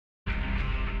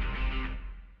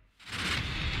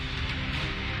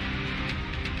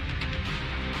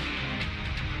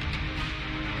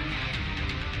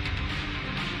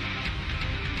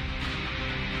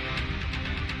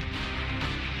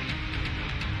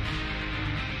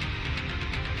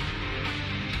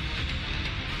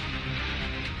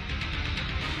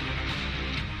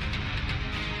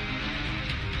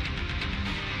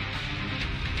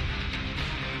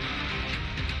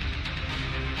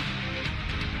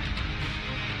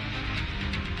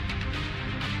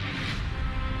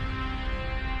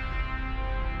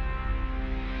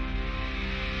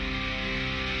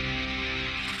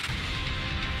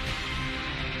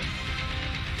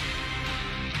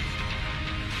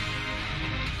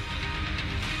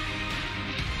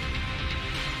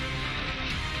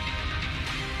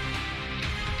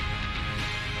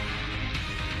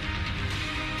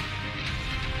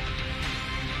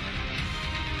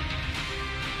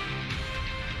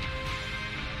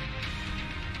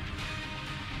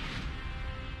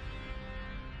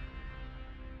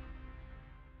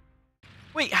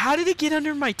Wait, how did it get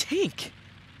under my tank?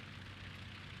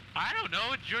 I don't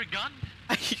know. It's your gun.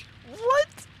 What?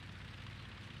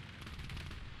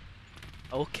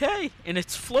 Okay, and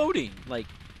it's floating, like...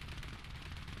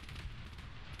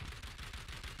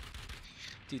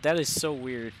 Dude, that is so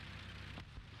weird.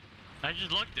 I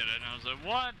just looked at it and I was like,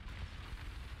 what?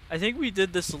 I think we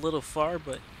did this a little far,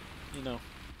 but, you know,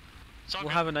 we'll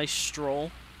have a nice stroll.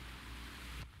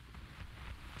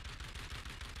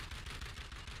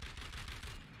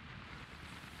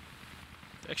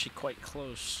 It's actually quite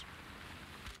close.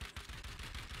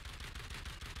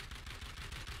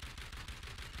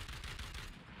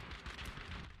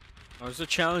 Oh, there's a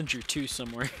Challenger too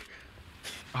somewhere.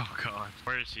 Oh god,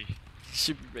 where is he? He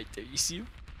should be right there. You see him?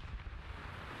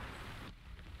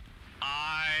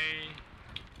 I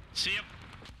see him.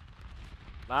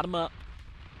 Light him up.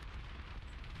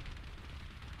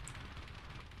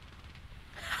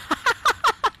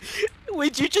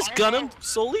 Wait, you just gun him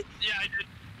solely? Yeah, I did.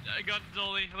 I got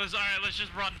Dolly. Alright, let's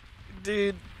just run.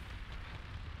 Dude.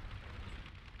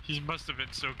 He must have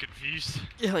been so confused.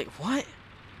 You're like, what?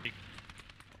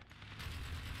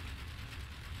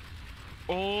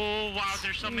 Oh wow,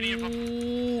 there's so many of them.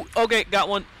 Ooh, okay, got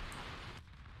one.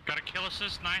 Got a kill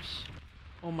assist, nice.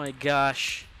 Oh my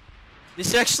gosh.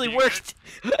 This actually worked.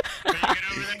 Are you good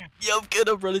over there? Yeah, I'm good.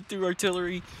 I'm running through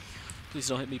artillery. Please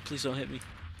don't hit me. Please don't hit me.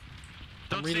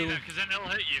 Don't say that, because then it'll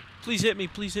hit you. Please hit me.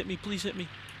 Please hit me. Please hit me.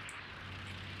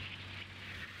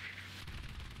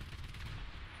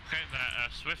 Okay,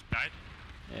 that Swift died.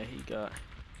 Yeah, he got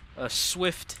a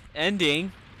swift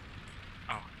ending.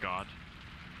 Oh god.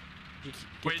 Get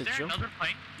Wait, the is there jump? another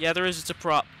plane? Yeah, there is. It's a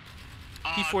prop.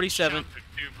 P-47.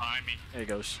 Behind me. There he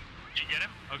goes. Did you get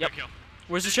him? Okay, Yep. kill.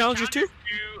 Where's the Challenger 2? To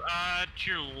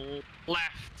your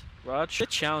left. Raj? The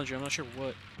Challenger. I'm not sure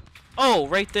what. Oh,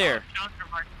 right there. Challenger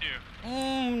Mark 2.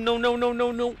 No, no, no,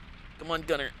 no, no. Come on,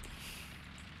 Gunner.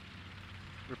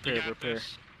 Repair, repair.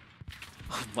 This.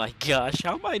 Oh my gosh,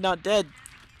 how am I not dead?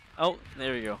 Oh,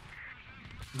 there we go.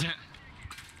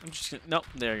 I'm just gonna... Nope,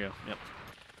 there you go. Yep.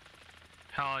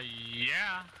 Hell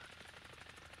yeah.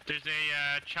 There's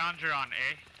a Challenger on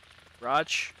A.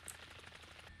 Raj?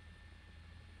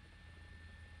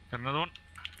 Got another one?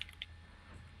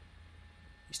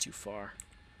 He's too far.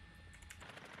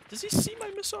 Does he see my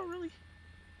missile, really?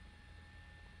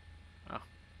 Oh.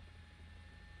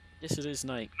 Yes, it is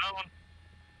night. Another one.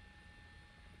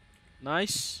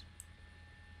 Nice.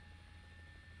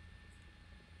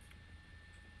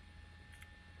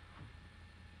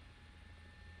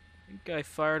 I think I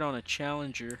fired on a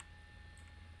Challenger.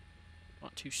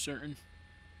 Not too certain.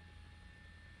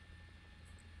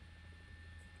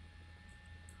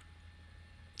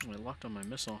 Oh, I locked on my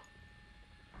missile.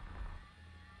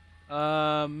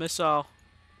 Missile.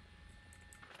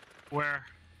 Where?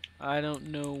 I don't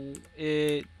know.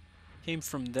 It came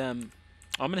from them.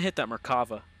 I'm gonna hit that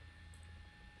Merkava.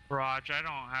 Raj, I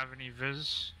don't have any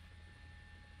viz.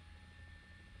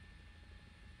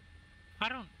 I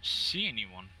don't see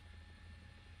anyone.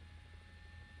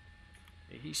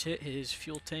 He's hit his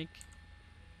fuel tank.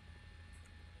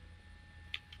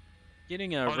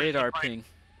 Getting a Oh, radar ping.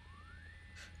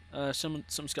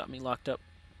 Someone's got me locked up.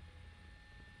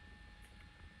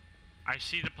 I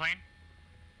see the plane.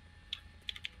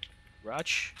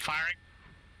 Raj? Firing.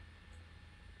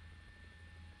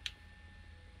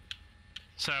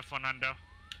 Surf Fernando.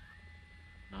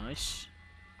 Nice.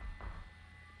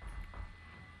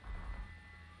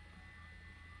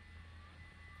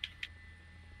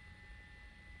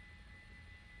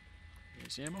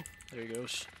 There's the ammo. There he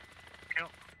goes. Kill.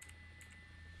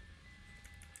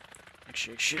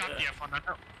 Shake, shit. Got the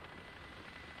Fernando.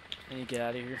 I need to get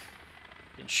out of here.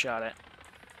 Getting shot at.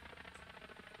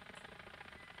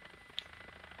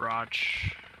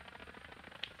 Raj.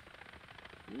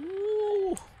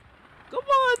 Ooh! Come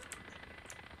on!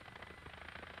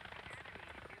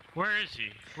 Where is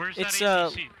he? Where's It's,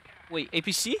 that APC? Wait,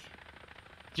 APC?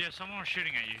 Yeah, someone was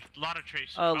shooting at you. A lot of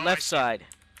traces. Left side.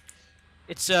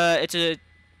 It's a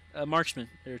marksman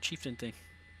or a chieftain thing.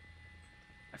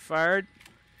 I fired.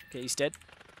 Okay, he's dead.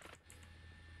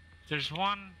 There's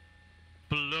one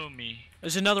below me.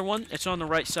 There's another one. It's on the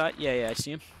right side. Yeah, yeah, I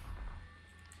see him.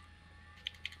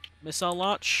 Missile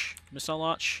launch. Missile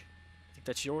launch. I think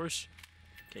that's yours.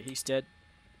 Okay, he's dead.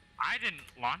 I didn't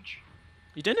launch.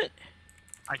 You didn't?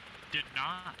 I did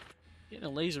not. Getting a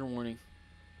laser warning.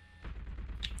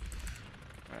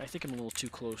 Alright, I think I'm a little too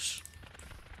close.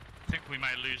 I think we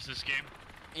might lose this game.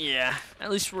 Yeah, at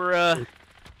least we're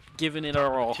giving it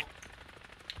our all.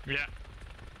 Yeah.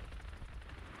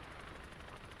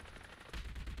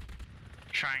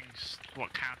 Trying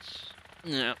what counts.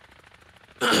 Yeah.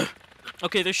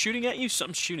 Okay, they're shooting at you.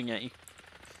 Something's shooting at you.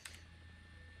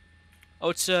 Oh,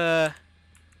 it's the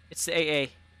AA.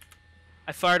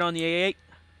 I fired on the AA.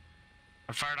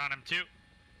 I fired on him too.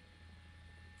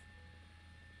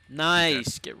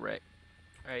 Nice. Get wrecked.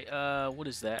 All right. What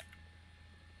is that?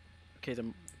 Okay, I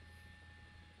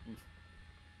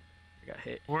got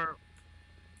hit. Where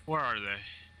are they?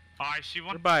 Oh, I see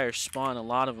one. They're by our spawn. A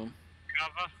lot of them.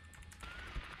 Cover.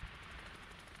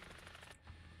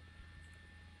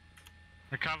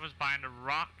 The cover's behind a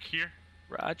rock here.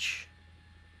 Raj.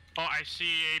 Oh, I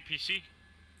see APC.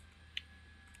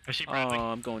 I see Bradley. Oh,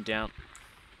 I'm going down.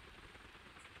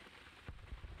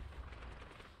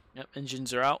 Yep,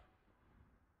 engines are out.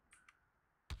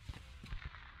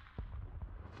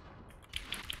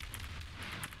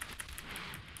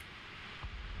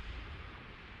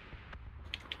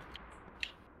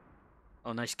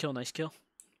 Oh, nice kill, nice kill.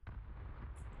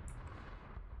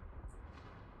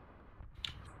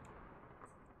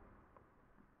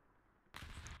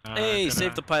 Hey,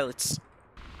 save the pilots.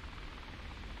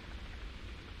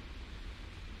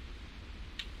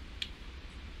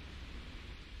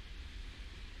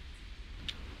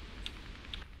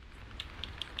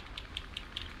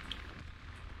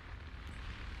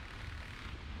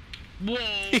 Whoa!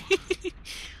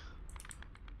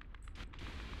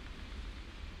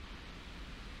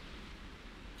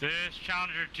 This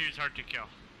Challenger 2 is hard to kill.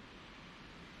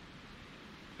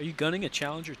 Are you gunning a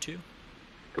Challenger too?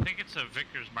 I think it's a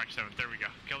Vickers Mark 7. There we go.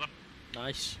 Killed him.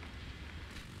 Nice.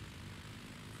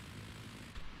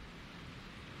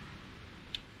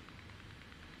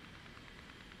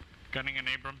 Gunning an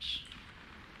Abrams.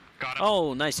 Got him.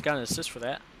 Oh, nice. Got an assist for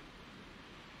that.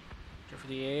 Go for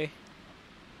the AA.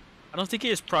 I don't think he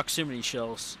has proximity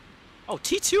shells. Oh,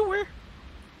 T2 where?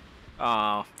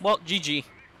 Well, GG.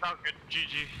 Oh, good.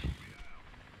 GG.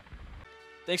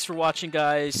 Thanks for watching,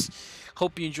 guys.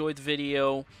 Hope you enjoyed the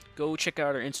video. Go check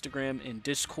out our Instagram and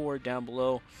Discord down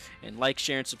below. And like,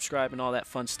 share, and subscribe and all that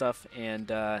fun stuff. And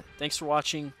thanks for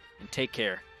watching, and take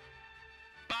care.